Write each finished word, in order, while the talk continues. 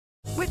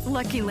With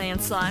Lucky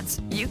Land Slots,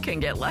 you can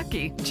get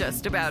lucky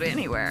just about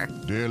anywhere.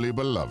 Dearly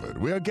beloved,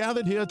 we are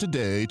gathered here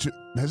today to...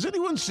 Has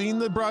anyone seen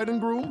the bride and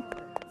groom?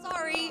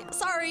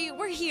 Sorry,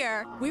 we're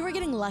here. We were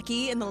getting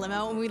lucky in the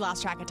limo and we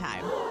lost track of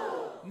time.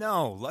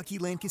 No, Lucky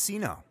Land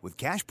Casino, with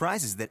cash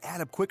prizes that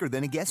add up quicker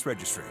than a guest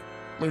registry.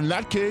 In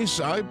that case,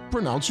 I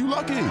pronounce you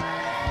lucky.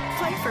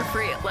 Play for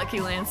free at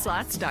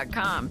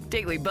LuckyLandSlots.com.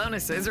 Daily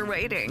bonuses are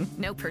waiting.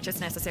 No purchase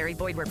necessary.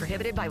 Void where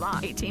prohibited by law.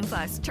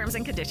 18+. Terms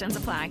and conditions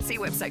apply. See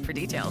website for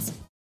details.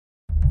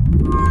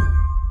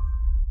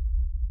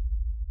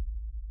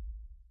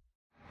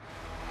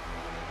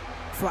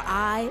 For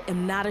I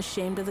am not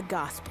ashamed of the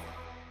gospel.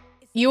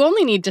 You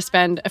only need to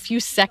spend a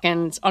few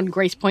seconds on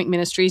Grace Point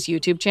Ministries'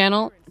 YouTube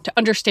channel to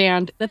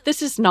understand that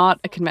this is not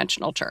a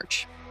conventional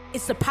church.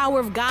 It's the power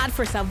of God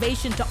for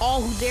salvation to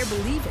all who dare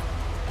believe it.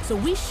 So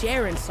we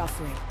share in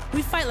suffering.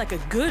 We fight like a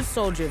good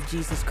soldier of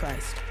Jesus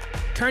Christ.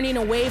 Turning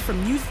away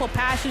from youthful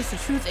passions to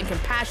truth and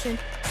compassion,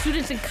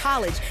 students in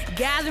college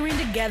gathering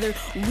together,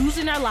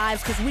 losing our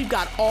lives because we've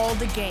got all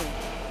to gain.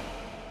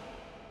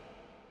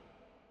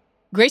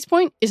 Grace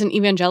Point is an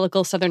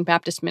evangelical Southern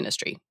Baptist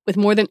ministry with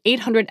more than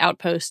 800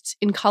 outposts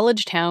in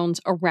college towns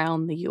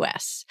around the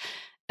U.S.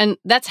 And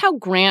that's how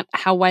Grant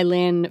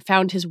Howai-Lin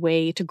found his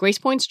way to Grace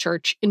Point's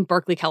church in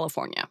Berkeley,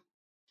 California.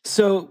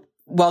 So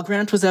while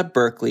Grant was at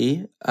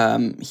Berkeley,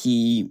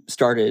 he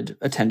started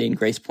attending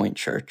Grace Point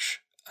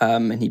Church,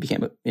 and he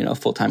became a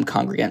full-time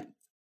congregant.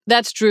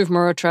 That's Dhruv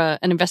Mehrotra,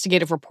 an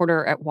investigative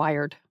reporter at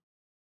Wired.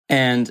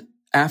 And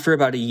after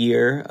about a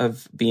year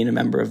of being a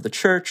member of the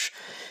church,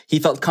 he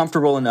felt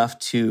comfortable enough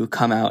to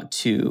come out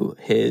to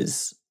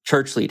his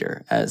church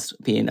leader as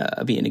being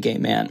a gay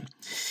man.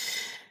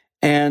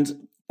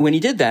 And when he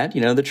did that,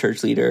 the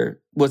church leader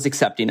was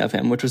accepting of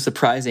him, which was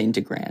surprising to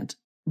Grant.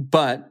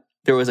 But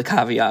there was a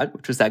caveat,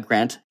 which was that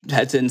Grant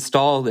had to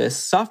install this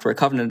software,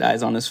 Covenant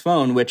Eyes, on his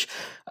phone, which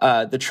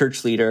the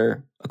church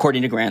leader,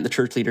 according to Grant, the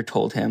church leader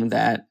told him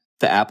that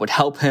the app would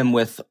help him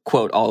with,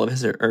 quote, all of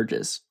his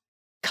urges.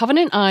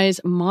 Covenant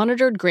Eyes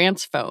monitored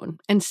Grant's phone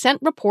and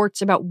sent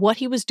reports about what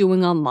he was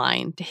doing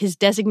online to his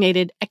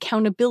designated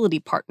accountability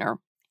partner,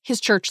 his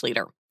church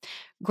leader.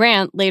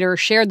 Grant later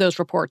shared those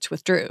reports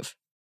with Dhruv.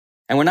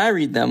 And when I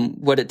read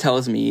them, what it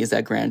tells me is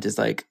that Grant is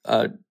like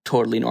a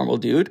totally normal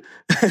dude.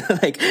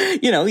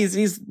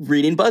 He's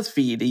reading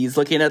BuzzFeed, he's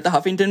looking at the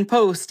Huffington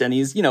Post, and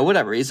he's,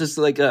 whatever. He's just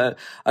like a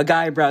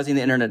guy browsing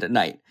the internet at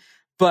night.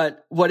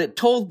 But what it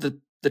told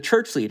the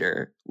church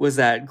leader was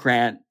that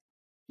Grant,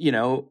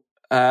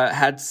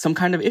 had some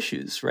kind of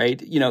issues,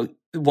 right?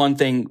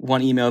 One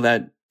email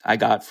that I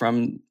got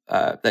from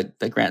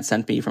that Grant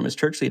sent me from his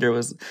church leader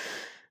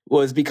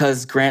was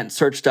because Grant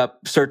searched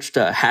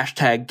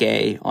hashtag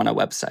gay on a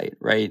website,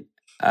 right?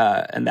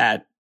 And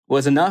that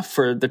was enough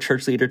for the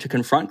church leader to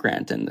confront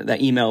Grant. And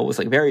that email was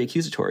very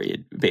accusatory.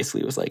 It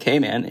basically was like, hey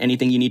man,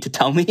 anything you need to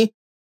tell me?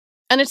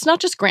 And it's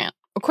not just Grant.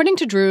 According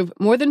to Dhruv,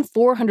 more than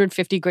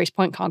 450 Grace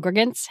Point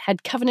congregants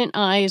had Covenant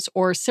Eyes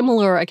or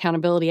similar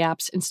accountability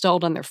apps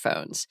installed on their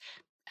phones,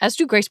 as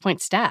do Grace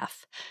Point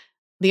staff.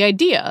 The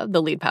idea,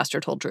 the lead pastor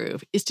told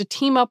Dhruv, is to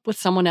team up with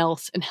someone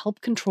else and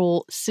help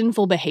control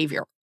sinful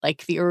behavior,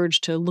 like the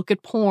urge to look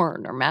at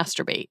porn or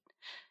masturbate.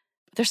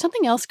 But there's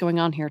something else going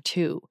on here,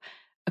 too.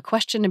 A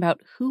question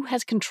about who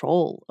has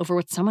control over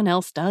what someone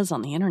else does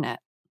on the internet.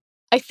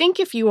 I think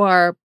if you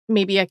are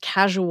maybe a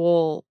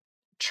casual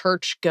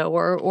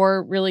churchgoer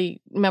or really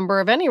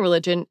member of any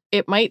religion,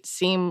 it might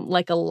seem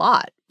like a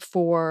lot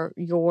for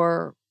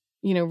your,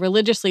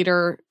 religious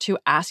leader to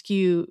ask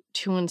you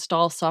to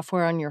install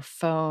software on your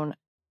phone.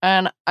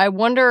 And I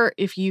wonder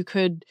if you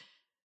could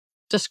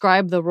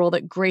describe the role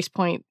that Grace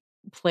Point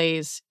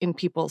plays in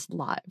people's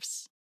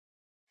lives.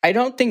 I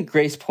don't think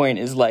Grace Point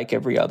is like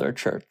every other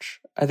church.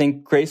 I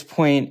think Grace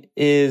Point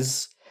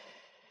is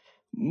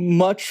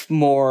much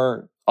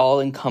more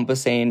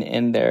all-encompassing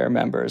in their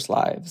members'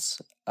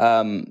 lives.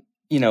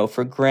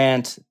 For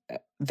Grant,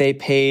 they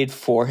paid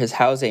for his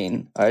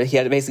housing. He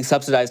had basically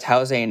subsidized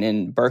housing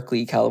in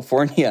Berkeley,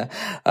 California.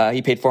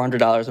 He paid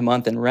 $400 a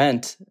month in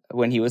rent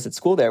when he was at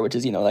school there, which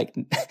is, a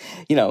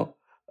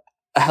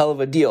hell of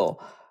a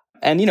deal.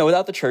 And,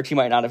 without the church, he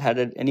might not have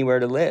had anywhere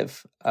to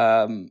live.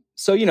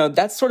 So,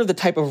 that's sort of the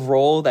type of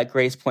role that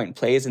Grace Point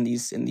plays in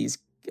these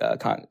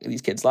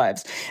kids'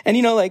 lives. And,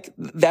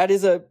 that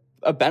is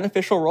a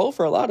beneficial role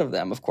for a lot of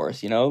them, of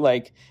course.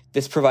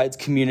 This provides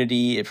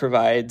community, it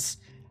provides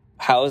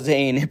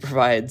housing, it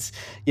provides,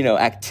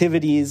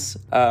 activities.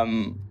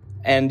 And,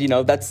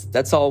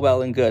 that's all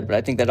well and good. But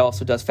I think that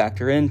also does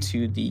factor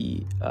into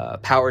the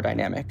power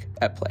dynamic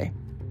at play.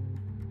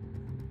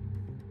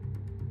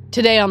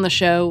 Today on the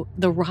show,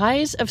 the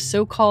rise of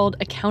so-called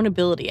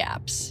accountability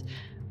apps,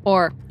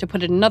 or to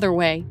put it another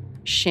way,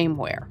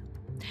 shameware.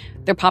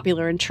 They're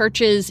popular in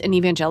churches and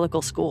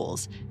evangelical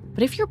schools,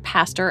 but if your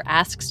pastor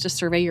asks to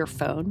survey your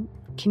phone,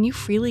 can you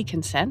freely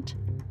consent?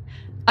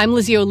 I'm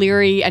Lizzie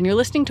O'Leary, and you're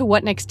listening to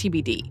What Next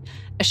TBD,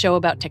 a show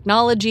about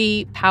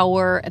technology,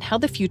 power, and how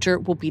the future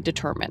will be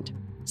determined.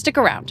 Stick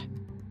around.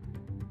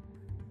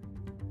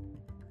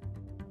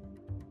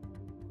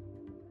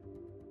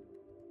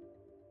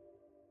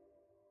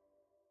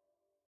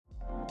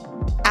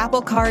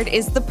 Apple Card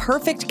is the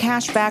perfect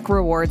cashback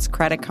rewards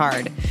credit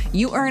card.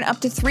 You earn up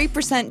to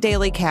 3%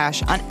 daily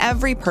cash on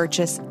every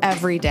purchase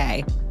every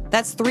day.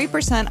 That's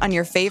 3% on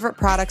your favorite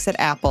products at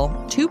Apple,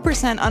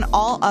 2% on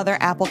all other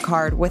Apple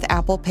Card with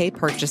Apple Pay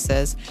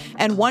purchases,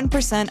 and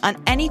 1%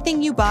 on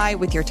anything you buy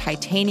with your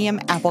titanium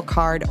Apple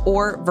Card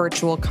or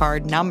virtual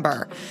card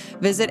number.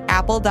 Visit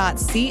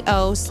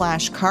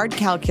apple.co/card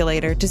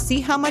calculator to see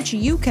how much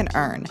you can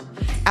earn.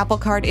 Apple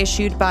Card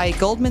issued by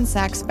Goldman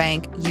Sachs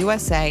Bank,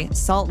 USA,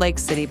 Salt Lake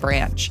City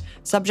branch.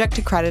 Subject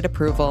to credit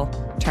approval.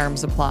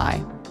 Terms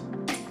apply.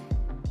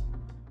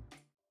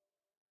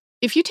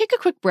 If you take a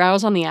quick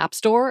browse on the App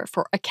Store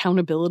for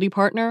Accountability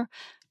Partner,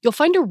 you'll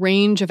find a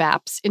range of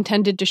apps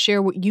intended to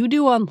share what you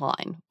do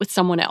online with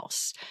someone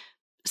else.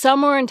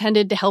 Some are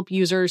intended to help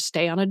users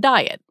stay on a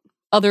diet.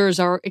 Others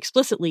are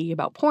explicitly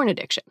about porn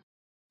addiction.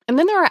 And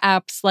then there are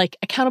apps like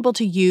Accountable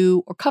to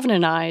You or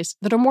Covenant Eyes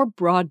that are more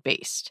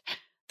broad-based.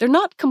 They're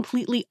not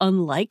completely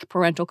unlike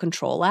parental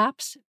control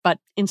apps, but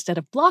instead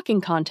of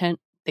blocking content,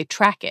 they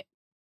track it.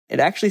 It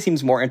actually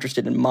seems more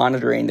interested in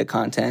monitoring the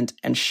content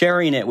and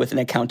sharing it with an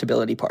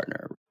accountability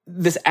partner.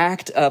 This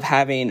act of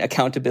having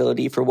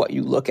accountability for what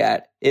you look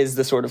at is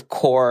the sort of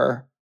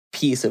core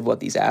piece of what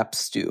these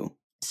apps do.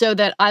 So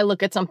that I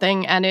look at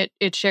something and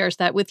it shares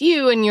that with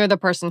you, and you're the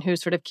person who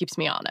sort of keeps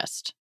me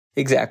honest.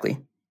 Exactly.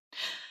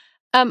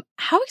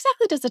 How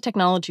exactly does the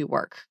technology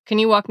work? Can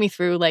you walk me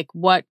through like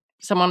what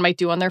someone might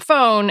do on their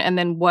phone and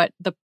then what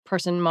the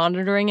person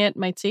monitoring it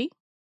might see?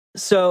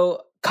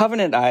 So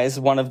Covenant Eyes,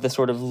 one of the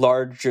sort of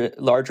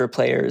larger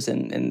players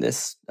in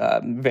this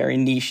very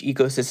niche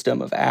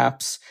ecosystem of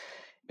apps,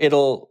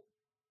 it'll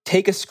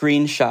take a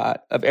screenshot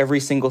of every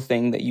single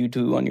thing that you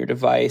do on your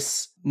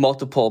device,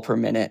 multiple per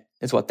minute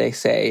is what they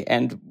say.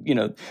 And,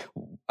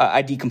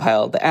 I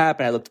decompiled the app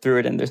and I looked through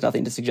it and there's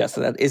nothing to suggest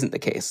that isn't the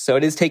case. So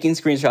it is taking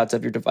screenshots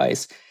of your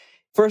device.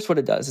 First, what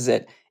it does is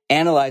it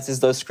analyzes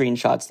those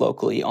screenshots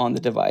locally on the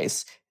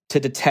device to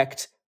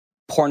detect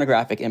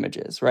pornographic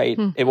images, right?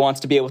 It wants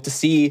to be able to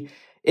see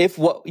if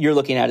what you're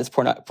looking at is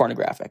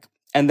pornographic.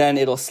 And then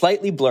it'll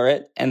slightly blur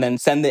it and then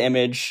send the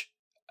image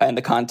and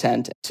the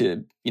content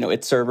to,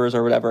 its servers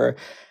or whatever,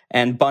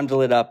 and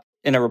bundle it up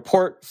in a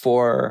report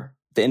for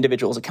the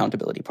individual's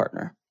accountability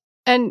partner.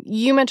 And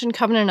you mentioned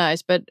Covenant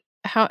Eyes, but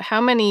how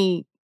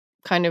many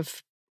kind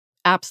of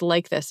apps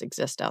like this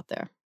exist out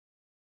there?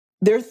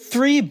 There are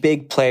three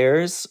big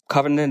players.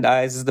 Covenant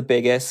Eyes is the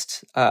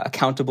biggest.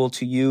 Accountable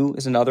to You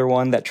is another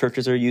one that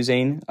churches are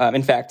using.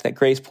 In fact, that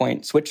Grace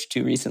Point switched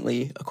to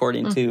recently,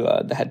 according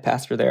to the head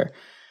pastor there.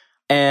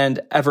 And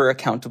Ever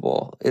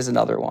Accountable is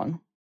another one.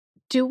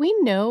 Do we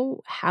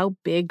know how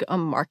big a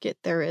market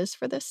there is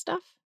for this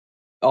stuff?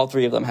 All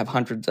three of them have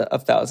hundreds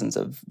of thousands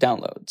of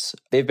downloads.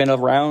 They've been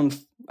around,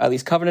 at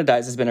least Covenant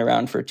Eyes has been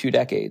around for 2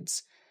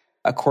 decades.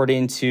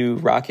 According to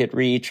Rocket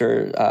Reach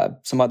or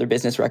some other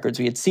business records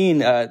we had seen,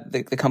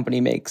 the company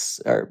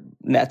makes or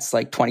nets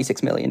like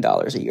 $26 million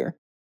a year.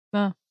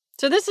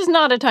 So this is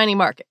not a tiny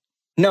market.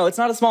 No, it's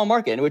not a small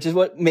market, which is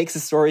what makes the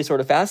story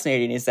sort of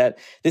fascinating, is that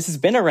this has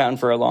been around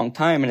for a long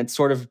time and it's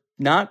sort of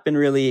not been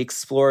really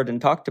explored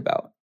and talked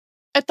about.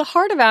 At the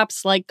heart of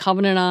apps like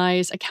Covenant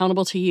Eyes,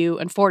 Accountable to You,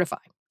 and Fortify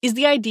is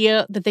the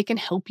idea that they can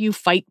help you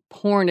fight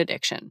porn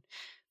addiction.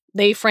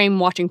 They frame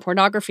watching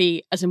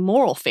pornography as a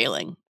moral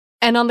failing.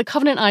 And on the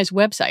Covenant Eyes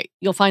website,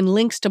 you'll find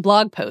links to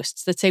blog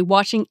posts that say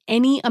watching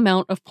any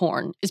amount of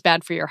porn is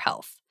bad for your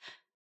health.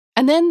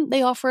 And then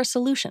they offer a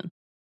solution,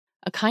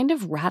 a kind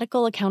of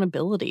radical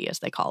accountability, as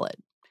they call it.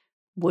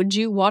 Would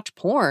you watch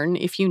porn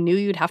if you knew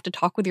you'd have to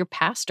talk with your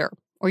pastor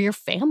or your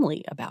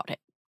family about it?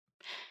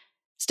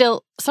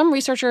 Still, some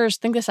researchers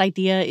think this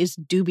idea is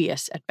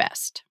dubious at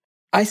best.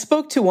 I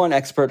spoke to one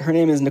expert. Her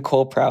name is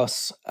Nicole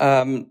Prouse.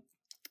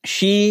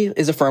 She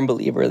is a firm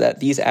believer that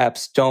these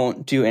apps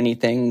don't do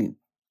anything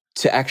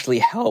to actually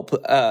help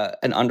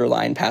an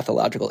underlying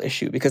pathological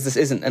issue, because this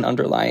isn't an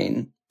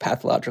underlying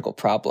pathological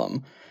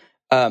problem.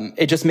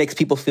 It just makes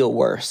people feel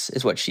worse,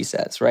 is what she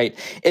says, right?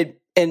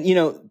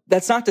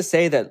 That's not to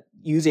say that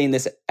using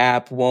this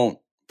app won't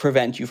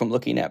prevent you from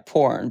looking at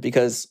porn,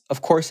 because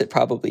of course it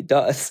probably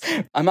does.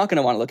 I'm not going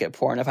to want to look at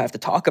porn if I have to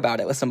talk about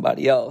it with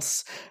somebody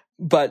else.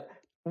 But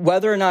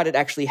whether or not it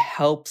actually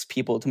helps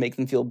people to make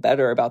them feel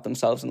better about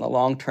themselves in the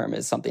long term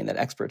is something that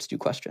experts do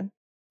question.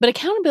 But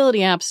accountability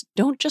apps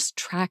don't just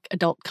track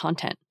adult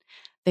content.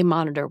 They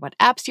monitor what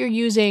apps you're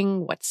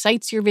using, what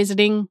sites you're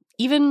visiting,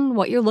 even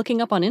what you're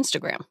looking up on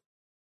Instagram.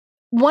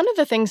 One of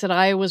the things that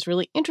I was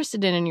really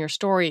interested in your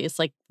story is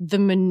like the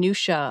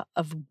minutia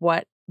of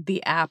what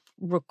the app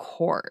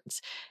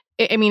records.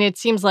 I mean, it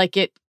seems like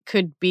it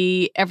could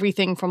be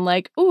everything from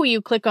like, oh, you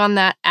click on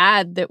that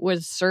ad that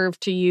was served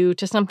to you,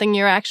 to something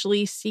you're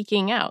actually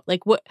seeking out.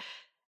 Like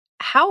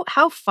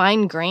how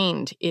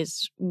fine-grained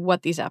is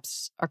what these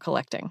apps are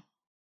collecting?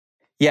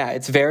 Yeah,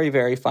 it's very,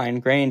 very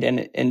fine-grained.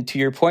 And to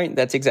your point,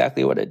 that's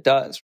exactly what it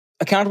does.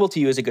 Accountable to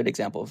You is a good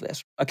example of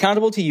this.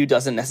 Accountable to You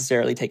doesn't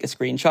necessarily take a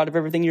screenshot of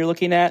everything you're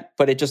looking at,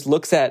 but it just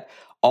looks at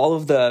all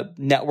of the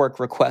network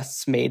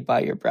requests made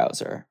by your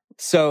browser.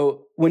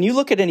 So when you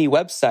look at any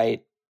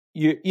website,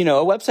 you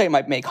know, a website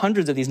might make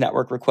hundreds of these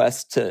network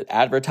requests to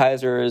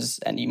advertisers,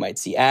 and you might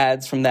see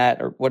ads from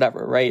that or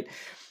whatever, right?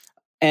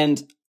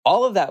 And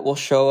all of that will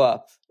show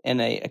up in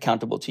a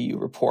accountable to you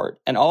report.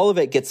 And all of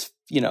it gets,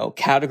 you know,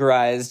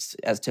 categorized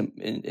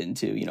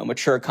into, you know,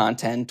 mature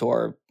content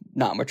or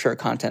not mature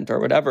content or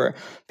whatever,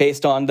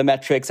 based on the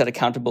metrics that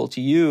accountable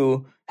to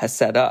you has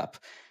set up.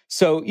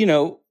 So, you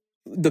know,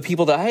 the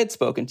people that I had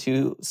spoken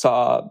to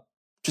saw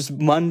just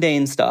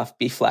mundane stuff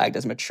be flagged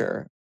as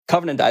mature.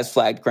 Covenant Eyes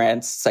flagged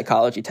Grant's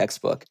psychology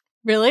textbook.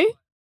 Really?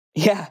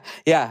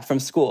 Yeah, from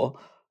school.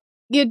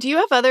 Yeah, do you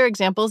have other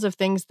examples of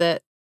things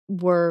that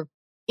were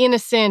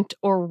innocent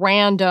or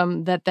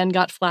random that then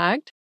got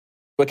flagged?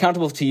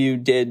 Accountable to You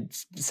did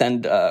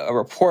send a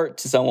report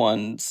to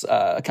someone's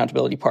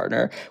accountability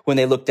partner when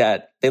they looked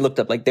up,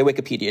 like, they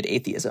Wikipedia'd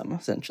atheism,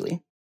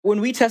 essentially.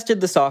 When we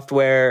tested the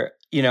software,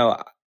 you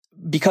know,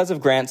 because of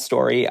Grant's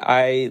story,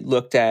 I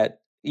looked at,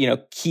 you know,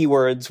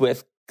 keywords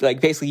with, like,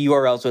 basically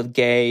URLs with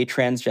gay,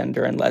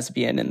 transgender, and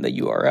lesbian in the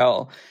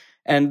URL.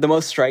 And the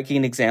most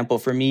striking example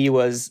for me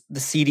was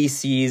the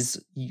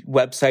CDC's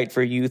website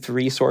for youth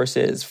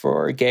resources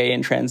for gay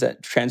and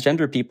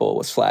transgender people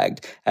was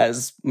flagged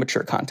as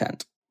mature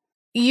content.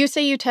 You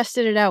say you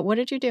tested it out. What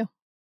did you do?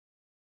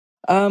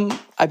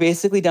 I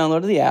basically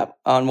downloaded the app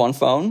on one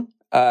phone,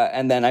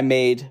 and then I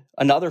made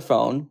another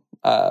phone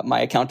my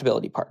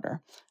accountability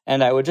partner.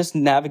 And I would just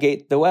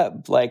navigate the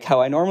web like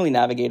how I normally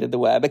navigated the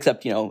web,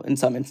 except, you know, in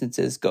some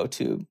instances go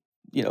to,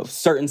 you know,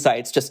 certain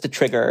sites just to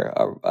trigger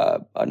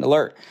an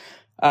alert.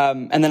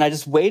 And then I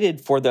just waited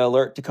for the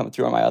alert to come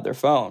through on my other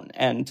phone.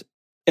 And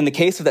in the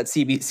case of that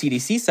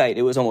CDC site,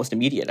 it was almost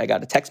immediate. I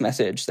got a text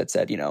message that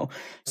said, you know,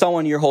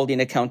 someone you're holding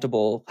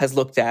accountable has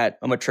looked at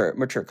a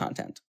mature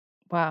content.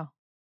 Wow.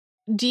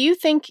 Do you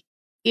think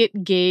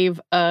it gave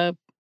a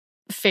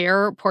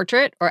fair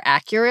portrait or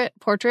accurate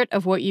portrait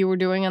of what you were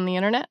doing on the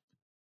internet?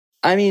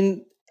 I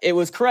mean, it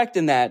was correct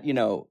in that, you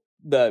know,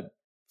 the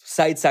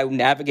sites I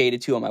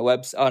navigated to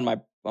on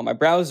my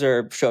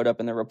browser showed up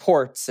in the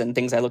reports, and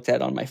things I looked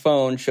at on my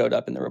phone showed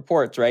up in the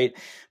reports, right?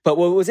 But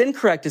what was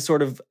incorrect is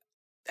sort of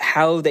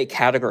how they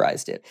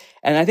categorized it.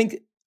 And I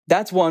think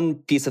that's one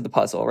piece of the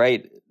puzzle,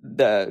 right?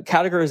 The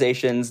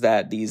categorizations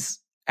that these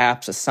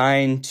apps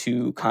assign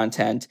to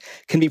content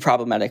can be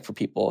problematic for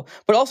people.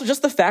 But also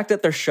just the fact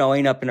that they're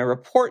showing up in a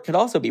report could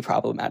also be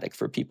problematic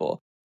for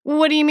people.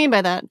 What do you mean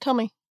by that? Tell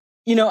me.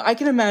 You know, I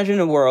can imagine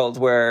a world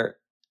where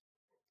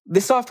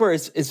this software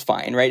is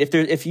fine, right?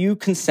 If you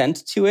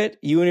consent to it,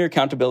 you and your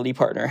accountability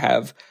partner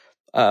have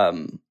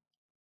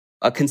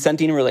a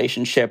consenting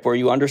relationship where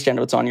you understand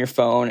what's on your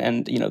phone,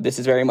 and, you know, this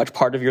is very much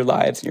part of your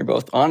lives and you're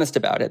both honest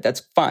about it.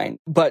 That's fine.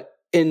 But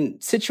in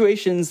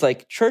situations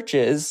like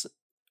churches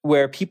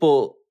where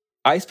people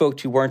I spoke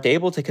to weren't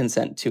able to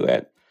consent to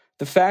it,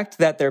 the fact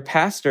that their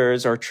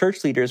pastors or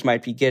church leaders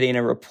might be getting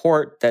a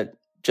report that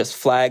just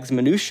flags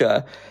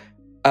minutia,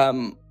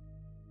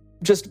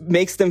 just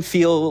makes them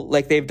feel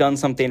like they've done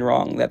something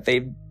wrong, that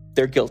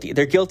they're guilty.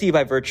 They're guilty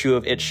by virtue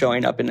of it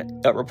showing up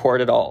in a report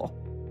at all.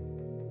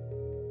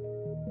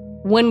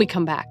 When we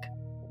come back,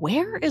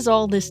 where is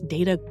all this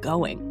data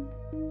going?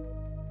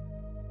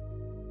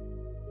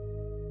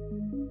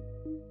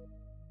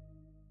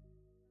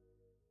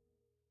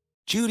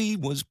 Judy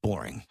was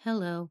boring.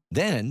 Hello.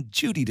 Then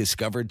Judy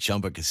discovered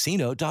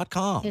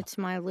ChumbaCasino.com. It's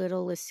my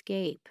little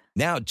escape.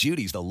 Now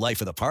Judy's the life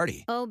of the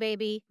party. Oh,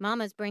 baby,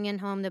 mama's bringing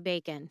home the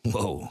bacon.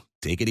 Whoa,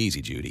 take it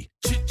easy, Judy.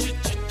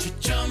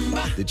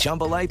 The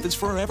Chumba life is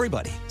for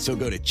everybody. So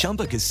go to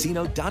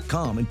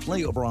ChumbaCasino.com and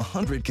play over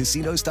 100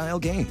 casino-style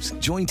games.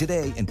 Join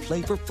today and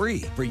play for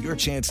free for your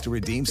chance to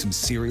redeem some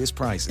serious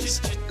prizes.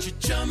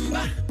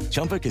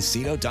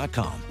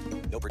 ChumbaCasino.com.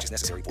 No purchase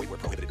necessary. Void where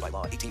prohibited by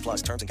law.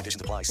 18+ terms and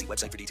conditions apply. See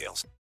website for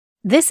details.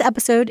 This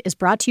episode is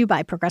brought to you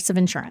by Progressive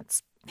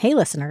Insurance. Hey,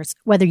 listeners,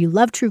 whether you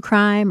love true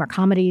crime or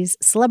comedies,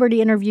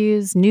 celebrity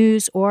interviews,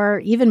 news, or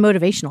even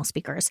motivational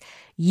speakers,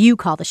 you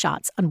call the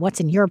shots on what's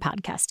in your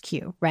podcast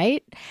queue,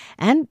 right?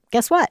 And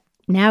guess what?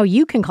 Now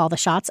you can call the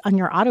shots on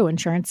your auto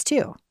insurance,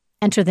 too.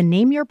 Enter the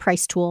Name Your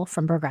Price tool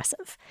from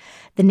Progressive.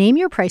 The Name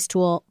Your Price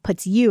tool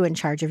puts you in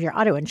charge of your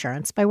auto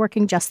insurance by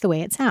working just the way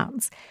it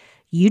sounds.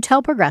 You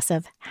tell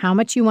Progressive how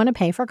much you want to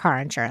pay for car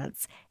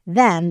insurance.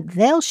 Then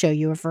they'll show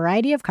you a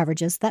variety of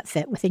coverages that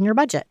fit within your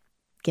budget,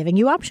 giving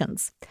you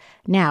options.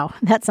 Now,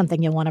 that's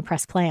something you'll want to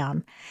press play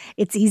on.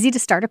 It's easy to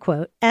start a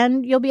quote,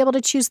 and you'll be able to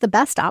choose the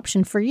best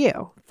option for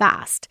you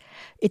fast.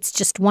 It's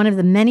just one of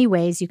the many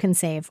ways you can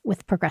save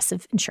with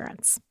Progressive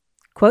Insurance.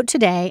 Quote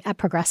today at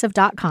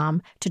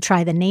Progressive.com to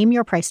try the Name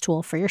Your Price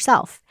tool for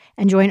yourself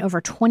and join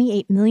over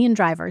 28 million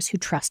drivers who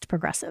trust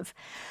Progressive.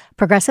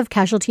 Progressive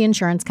Casualty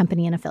Insurance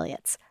Company and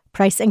Affiliates.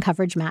 Price and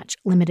coverage match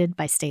limited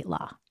by state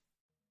law.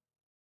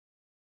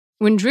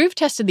 When Dhruv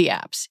tested the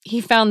apps,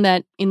 he found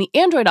that in the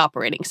Android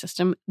operating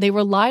system, they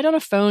relied on a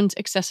phone's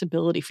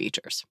accessibility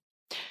features.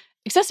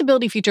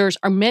 Accessibility features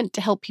are meant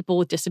to help people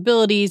with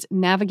disabilities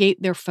navigate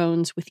their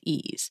phones with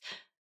ease.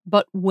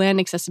 But when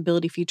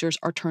accessibility features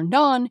are turned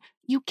on,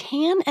 you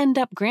can end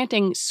up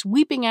granting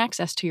sweeping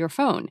access to your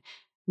phone,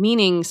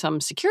 meaning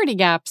some security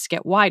gaps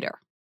get wider.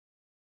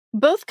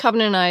 Both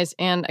Covenant Eyes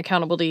and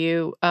Accountable to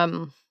You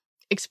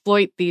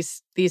exploit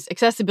these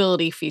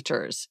accessibility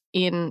features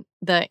in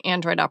the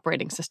Android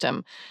operating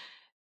system.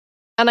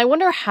 And I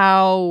wonder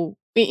how,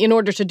 in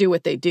order to do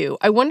what they do,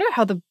 I wonder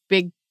how the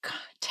big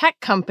tech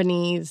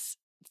companies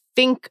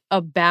think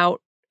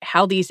about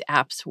how these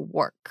apps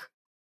work.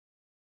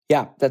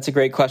 Yeah, that's a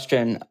great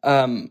question.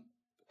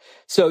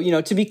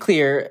 So, to be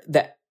clear,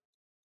 the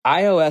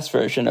iOS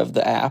version of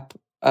the app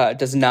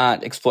does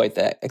not exploit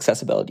the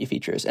accessibility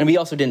features. And we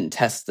also didn't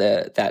test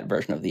that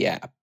version of the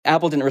app.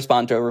 Apple didn't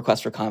respond to a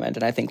request for comment,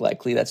 and I think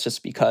likely that's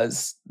just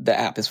because the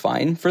app is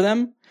fine for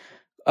them.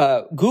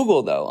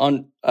 Google, though,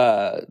 on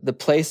the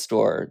Play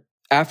Store,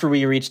 after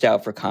we reached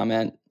out for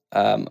comment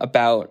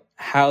about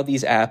how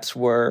these apps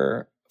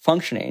were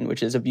functioning,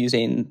 which is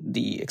abusing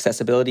the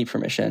accessibility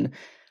permission,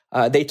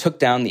 they took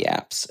down the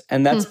apps.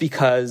 And that's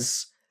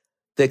because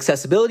the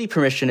accessibility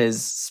permission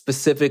is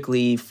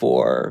specifically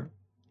for,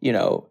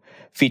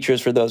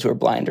 features for those who are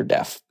blind or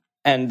deaf.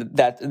 And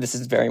that this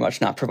is very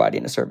much not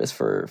providing a service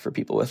for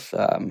people with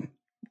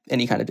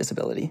any kind of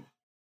disability.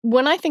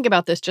 When I think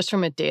about this just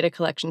from a data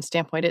collection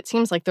standpoint, it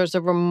seems like there's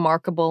a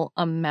remarkable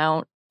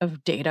amount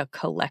of data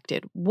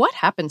collected. What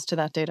happens to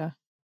that data?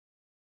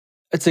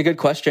 It's a good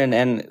question,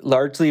 and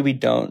largely we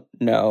don't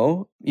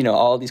know.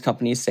 All these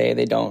companies say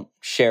they don't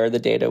share the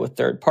data with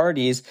third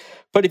parties,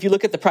 but if you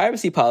look at the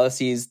privacy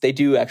policies, they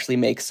do actually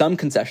make some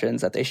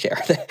concessions that they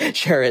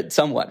share it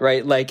somewhat,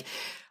 right? Like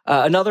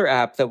another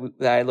app that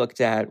I looked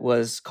at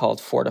was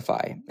called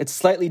Fortify. It's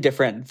slightly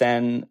different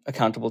than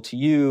Accountable to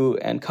You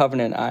and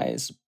Covenant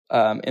Eyes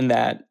in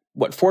that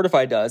what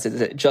Fortify does is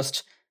it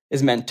just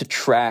is meant to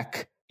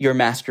track your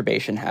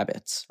masturbation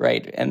habits,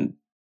 right? And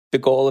the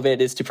goal of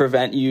it is to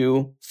prevent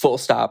you, full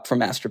stop, from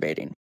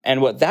masturbating.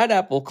 And what that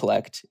app will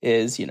collect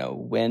is,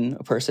 when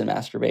a person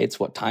masturbates,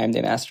 what time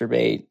they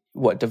masturbate,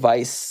 what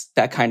device,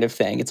 that kind of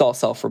thing. It's all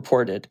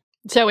self-reported.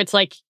 So it's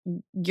like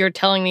you're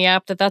telling the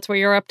app that that's what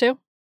you're up to?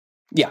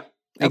 Yeah,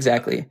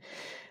 exactly.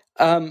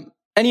 And,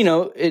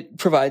 it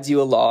provides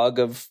you a log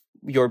of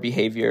your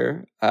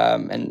behavior.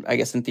 And I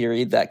guess in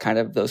theory,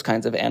 those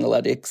kinds of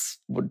analytics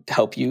would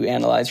help you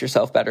analyze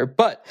yourself better.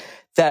 But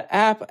that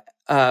app,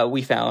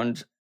 we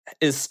found,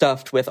 is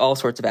stuffed with all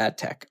sorts of ad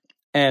tech.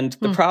 And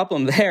the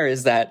problem there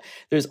is that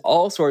there's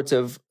all sorts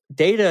of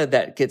data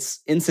that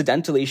gets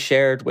incidentally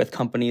shared with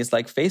companies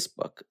like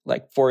Facebook.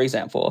 Like, for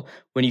example,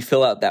 when you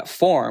fill out that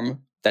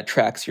form that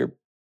tracks your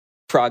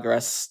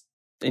progress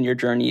in your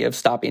journey of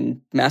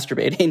stopping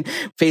masturbating,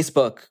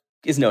 Facebook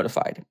is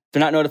notified.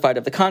 They're not notified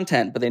of the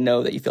content, but they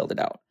know that you filled it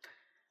out.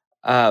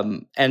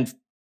 And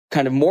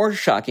kind of more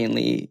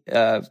shockingly,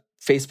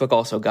 Facebook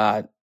also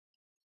got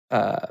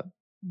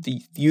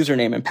the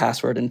username and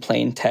password in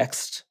plain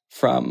text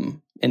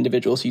from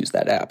individuals who use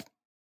that app.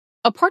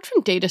 Apart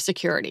from data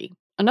security,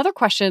 another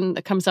question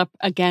that comes up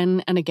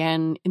again and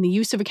again in the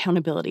use of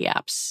accountability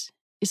apps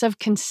is of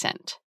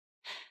consent,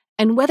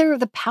 and whether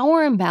the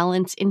power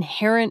imbalance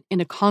inherent in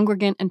a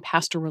congregant and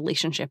pastor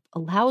relationship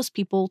allows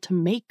people to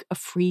make a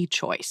free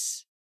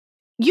choice.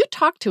 You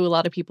talked to a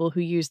lot of people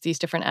who use these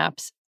different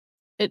apps.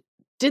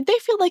 Did they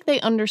feel like they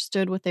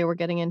understood what they were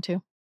getting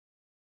into?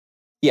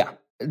 Yeah.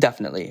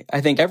 Definitely.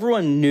 I think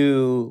everyone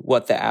knew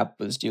what the app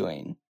was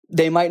doing.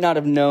 They might not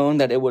have known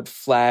that it would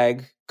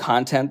flag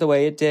content the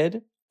way it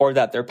did, or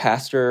that their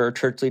pastor or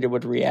church leader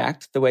would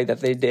react the way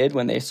that they did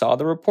when they saw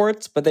the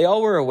reports, but they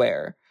all were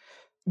aware.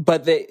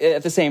 But they,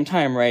 at the same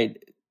time,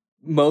 right,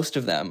 most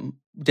of them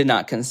did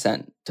not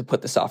consent to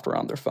put the software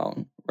on their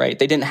phone, right?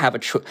 They didn't have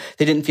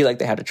they didn't feel like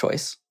they had a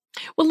choice.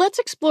 Well, let's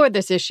explore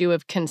this issue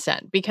of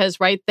consent because,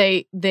 right,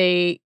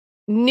 they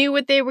knew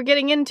what they were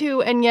getting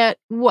into, and yet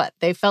what?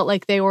 They felt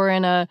like they were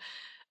in a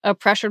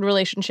pressured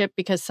relationship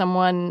because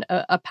someone,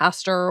 a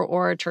pastor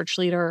or a church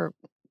leader,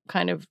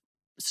 kind of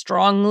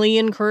strongly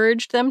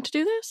encouraged them to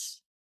do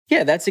this?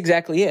 Yeah, that's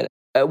exactly it.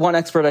 One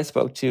expert I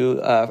spoke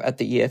to at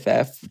the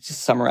EFF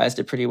just summarized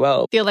it pretty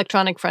well. The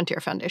Electronic Frontier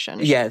Foundation.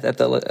 Yeah, at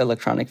the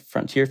Electronic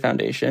Frontier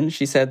Foundation.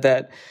 She said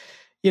that,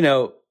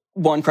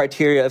 one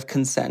criteria of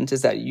consent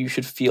is that you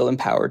should feel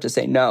empowered to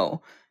say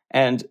no.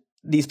 And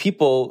these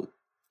people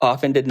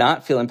often did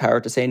not feel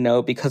empowered to say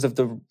no because of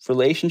the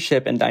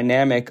relationship and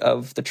dynamic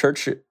of the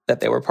church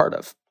that they were part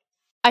of.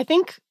 I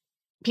think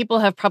people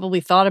have probably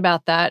thought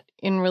about that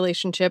in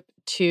relationship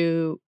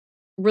to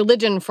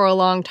religion for a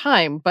long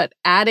time, but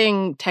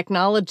adding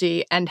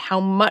technology and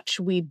how much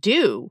we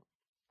do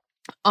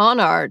on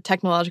our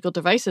technological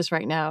devices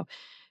right now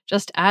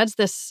just adds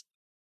this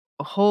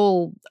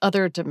whole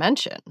other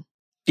dimension.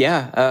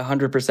 Yeah,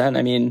 100%.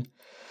 I mean,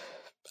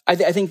 I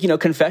think,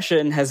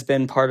 confession has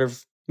been part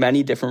of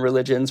many different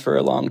religions for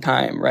a long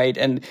time, right?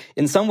 And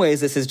in some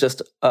ways, this is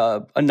just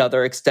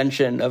another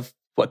extension of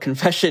what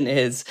confession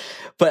is.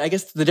 But I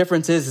guess the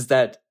difference is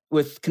that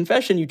with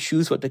confession, you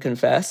choose what to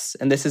confess,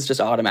 and this is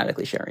just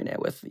automatically sharing it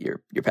with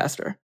your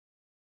pastor.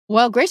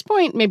 Well, Grace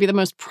Point may be the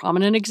most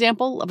prominent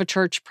example of a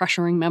church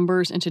pressuring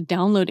members into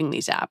downloading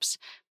these apps.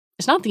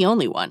 It's not the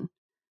only one.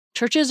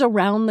 Churches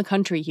around the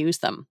country use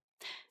them.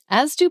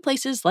 as do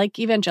places like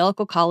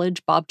Evangelical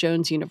College Bob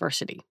Jones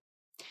University.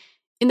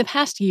 In the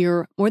past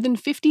year, more than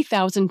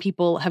 50,000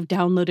 people have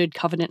downloaded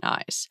Covenant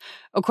Eyes,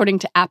 according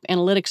to app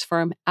analytics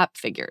firm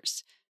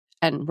AppFigures.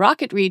 And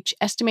Rocket Reach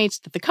estimates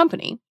that the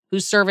company,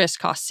 whose service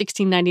costs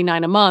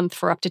 $16.99 a month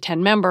for up to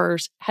 10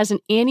 members, has an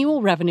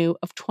annual revenue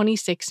of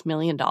 $26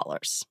 million.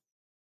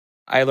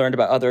 I learned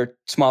about other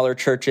smaller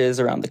churches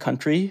around the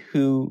country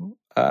who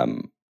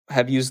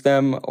have used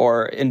them,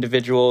 or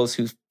individuals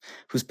whose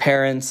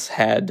parents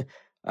had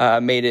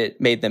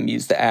made them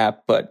use the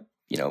app, but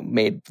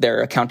made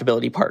their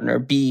accountability partner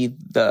be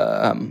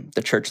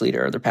the church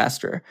leader or the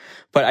pastor.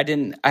 But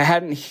I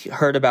hadn't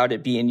heard about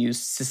it being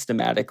used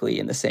systematically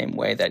in the same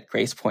way that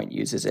Grace Point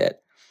uses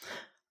it.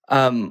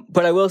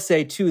 But I will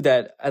say too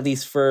that at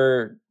least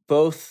for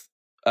both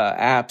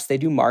apps, they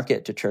do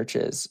market to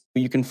churches.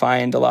 You can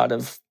find a lot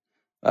of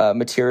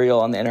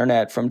material on the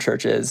internet from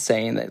churches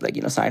saying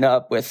that, sign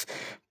up with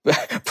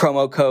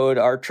promo code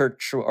our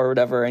church or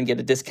whatever and get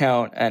a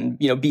discount and,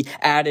 be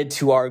added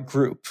to our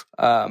group.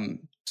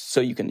 So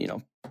you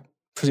can,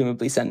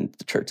 presumably send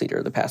the church leader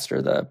or the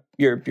pastor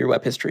your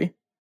web history.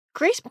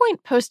 Grace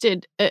Point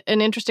posted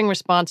an interesting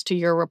response to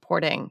your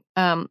reporting,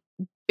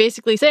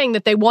 basically saying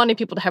that they wanted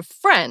people to have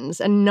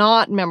friends and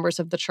not members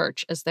of the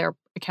church as their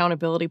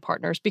accountability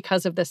partners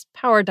because of this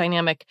power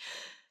dynamic.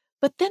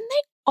 But then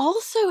they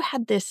also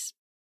had this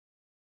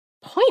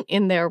point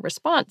in their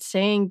response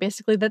saying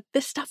basically that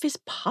this stuff is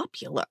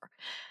popular.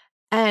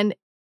 And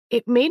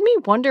it made me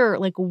wonder,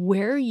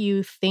 where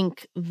you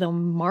think the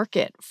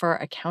market for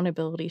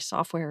accountability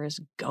software is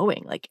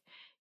going.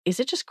 Is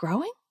it just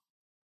growing?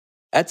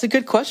 That's a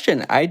good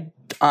question. I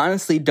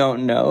honestly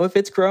don't know if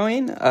it's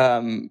growing.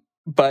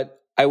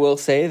 But I will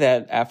say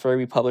that after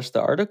we published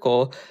the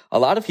article, a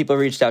lot of people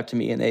reached out to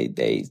me and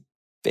they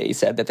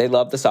said that they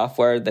loved the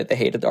software, that they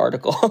hated the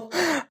article.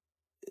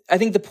 I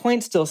think the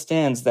point still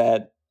stands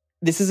that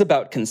this is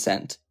about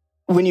consent.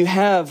 When you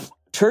have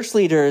church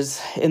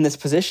leaders in this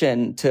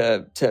position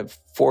to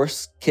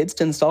force kids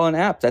to install an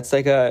app, it's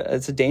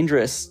a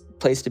dangerous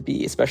place to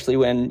be, especially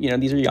when,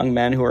 these are young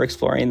men who are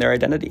exploring their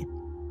identity.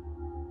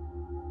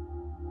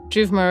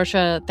 Dhruv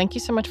Mehrotra, thank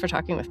you so much for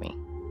talking with me.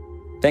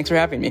 Thanks for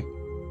having me.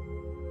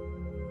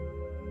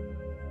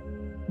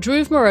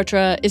 Dhruv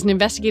Mehrotra is an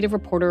investigative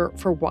reporter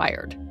for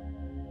Wired.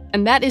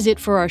 And that is it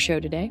for our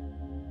show today.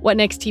 What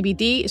Next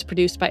TBD is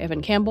produced by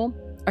Evan Campbell.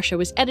 Our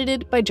show is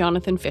edited by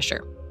Jonathan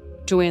Fisher.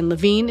 Joanne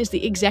Levine is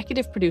the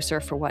executive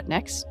producer for What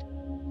Next.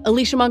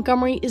 Alicia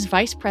Montgomery is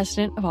vice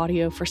president of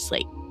audio for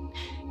Slate.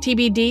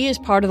 TBD is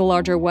part of the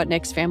larger What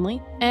Next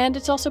family, and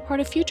it's also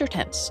part of Future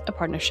Tense, a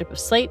partnership of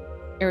Slate,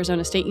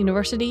 Arizona State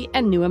University,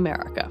 and New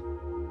America.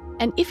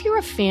 And if you're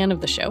a fan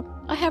of the show,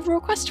 I have a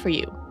request for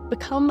you.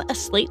 Become a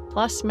Slate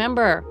Plus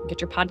member.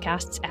 Get your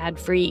podcasts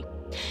ad-free.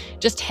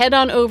 Just head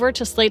on over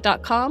to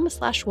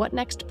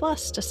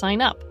slate.com/whatnextplus to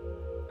sign up.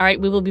 All right,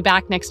 we will be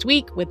back next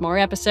week with more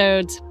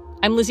episodes.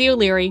 I'm Lizzie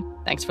O'Leary.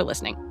 Thanks for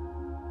listening.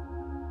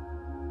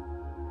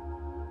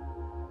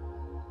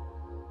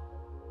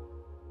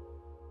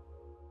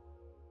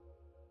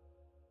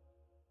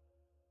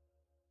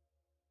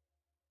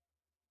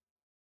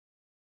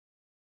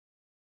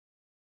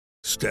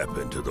 Step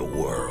into the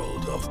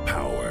world of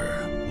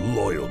power,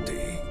 loyalty,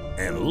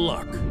 and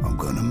luck. I'm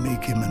gonna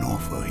make him an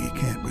offer he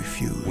can't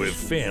refuse. With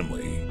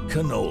family,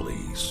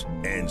 cannolis,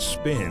 and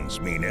spins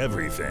mean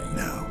everything.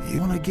 Now, you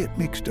wanna get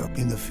mixed up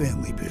in the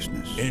family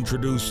business.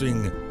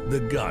 Introducing The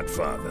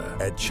Godfather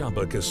at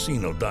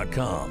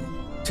ChumbaCasino.com.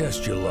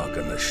 Test your luck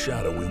in the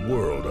shadowy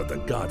world of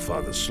The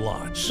Godfather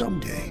slot.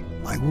 Someday,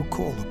 I will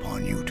call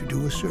upon you to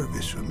do a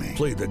service for me.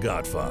 Play The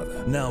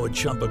Godfather, now at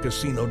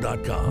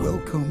ChumbaCasino.com.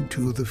 Welcome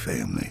to the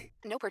family.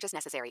 No purchase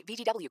necessary.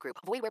 VGW Group.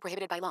 Void where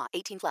prohibited by law.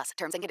 18+.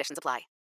 Terms and conditions apply.